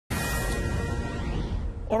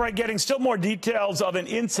All right, getting still more details of an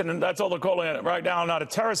incident. That's all they're calling it right now. Not a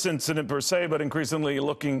terrorist incident per se, but increasingly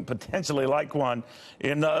looking potentially like one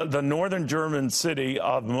in the northern German city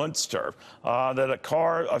of Muenster. That a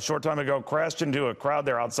car a short time ago crashed into a crowd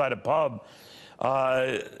there outside a pub,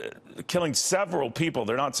 killing several people.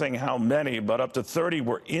 They're not saying how many, but up to 30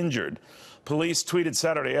 were injured. Police tweeted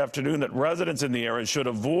Saturday afternoon that residents in the area should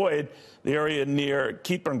avoid the area near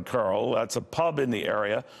Kiepenkerl. That's a pub in the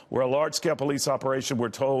area where a large-scale police operation, we're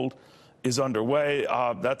told, is underway.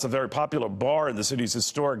 That's a very popular bar in the city's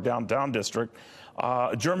historic downtown district.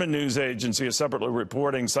 A German news agency is separately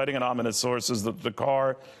reporting, citing anonymous sources, that the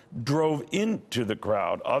car drove into the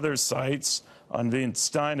crowd. Other sites on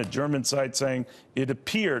Wienstein, a German site, saying it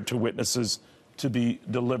appeared to witnesses to be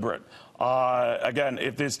deliberate. Again,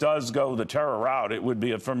 if this does go the terror route, it would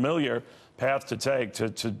be a familiar path to take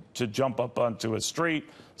to jump up onto a street,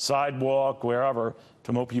 sidewalk, wherever,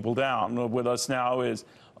 to mow people down. With us now is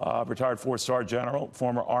retired four-star general,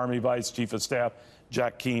 former Army Vice Chief of Staff,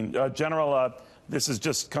 Jack Keane. General, this is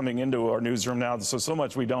just coming into our newsroom now, so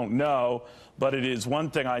much we don't know, but it is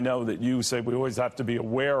one thing I know that you say we always have to be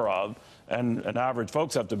aware of, and average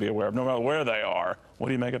folks have to be aware of, no matter where they are. What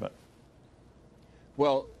do you make of it?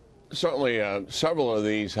 Well, certainly several of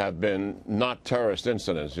these have been not terrorist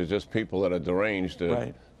incidents. They're just people that are deranged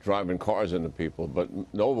driving cars into people. But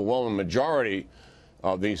the overwhelming majority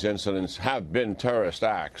of these incidents have been terrorist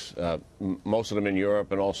acts, most of them in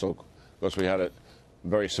Europe, and also, of course, we had a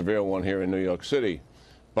very severe one here in New York City.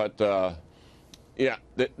 But, yeah,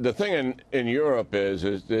 the thing in Europe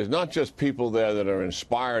is there's not just people there that are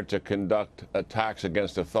inspired to conduct attacks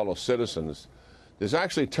against their fellow citizens. There's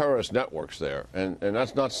actually terrorist networks there, and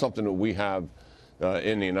that's not something that we have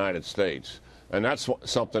in the United States. And that's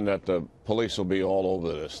something that the police will be all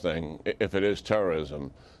over this thing, if it is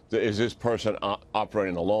terrorism. Is this person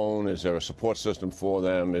operating alone? Is there a support system for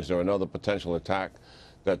them? Is there another potential attack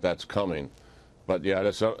that's coming? But, yeah,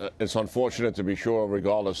 it's unfortunate to be sure,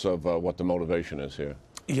 regardless of what the motivation is here.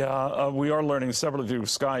 Yeah, we are learning several through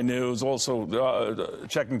Sky News, also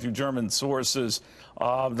checking through German sources,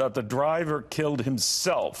 that the driver killed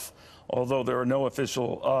himself, although there are no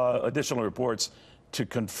official additional reports to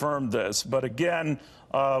confirm this. But again,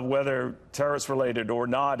 whether terrorist-related or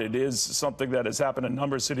not, it is something that has happened in a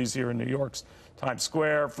number of cities here in New York's Times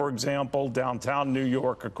Square, for example, downtown New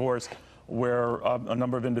York, of course, where a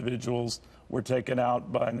number of individuals were taken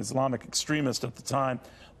out by an Islamic extremist at the time.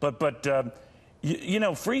 But you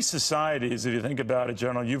know, free societies, if you think about it,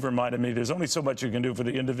 General, you've reminded me, there's only so much you can do for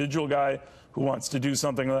the individual guy who wants to do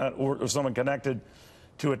something like that, or someone connected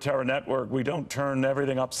to a terror network. We don't turn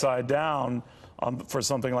everything upside down for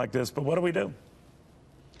something like this. But what do we do?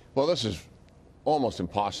 Well, this is almost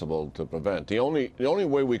impossible to prevent. The only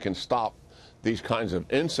way we can stop these kinds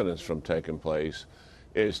of incidents from taking place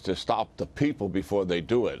is to stop the people before they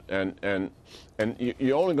do it. And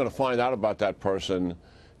you're only going to find out about that person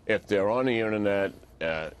if they're on the internet,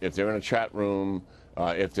 if they're in a chat room,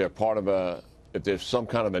 if they're part of if there's some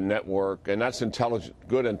kind of a network, and that's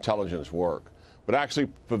good intelligence work. But actually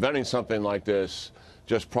preventing something like this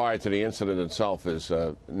just prior to the incident itself is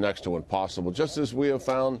next to impossible, just as we have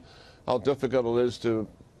found how difficult it is to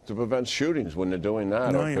prevent shootings when they're doing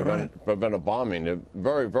that, or prevent a bombing. They're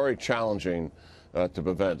very, very challenging to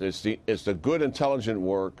prevent. It's the good intelligent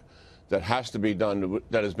work that has to be done,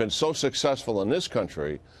 that has been so successful in this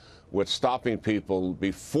country with stopping people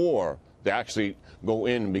before they actually go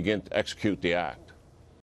in and begin to execute the act.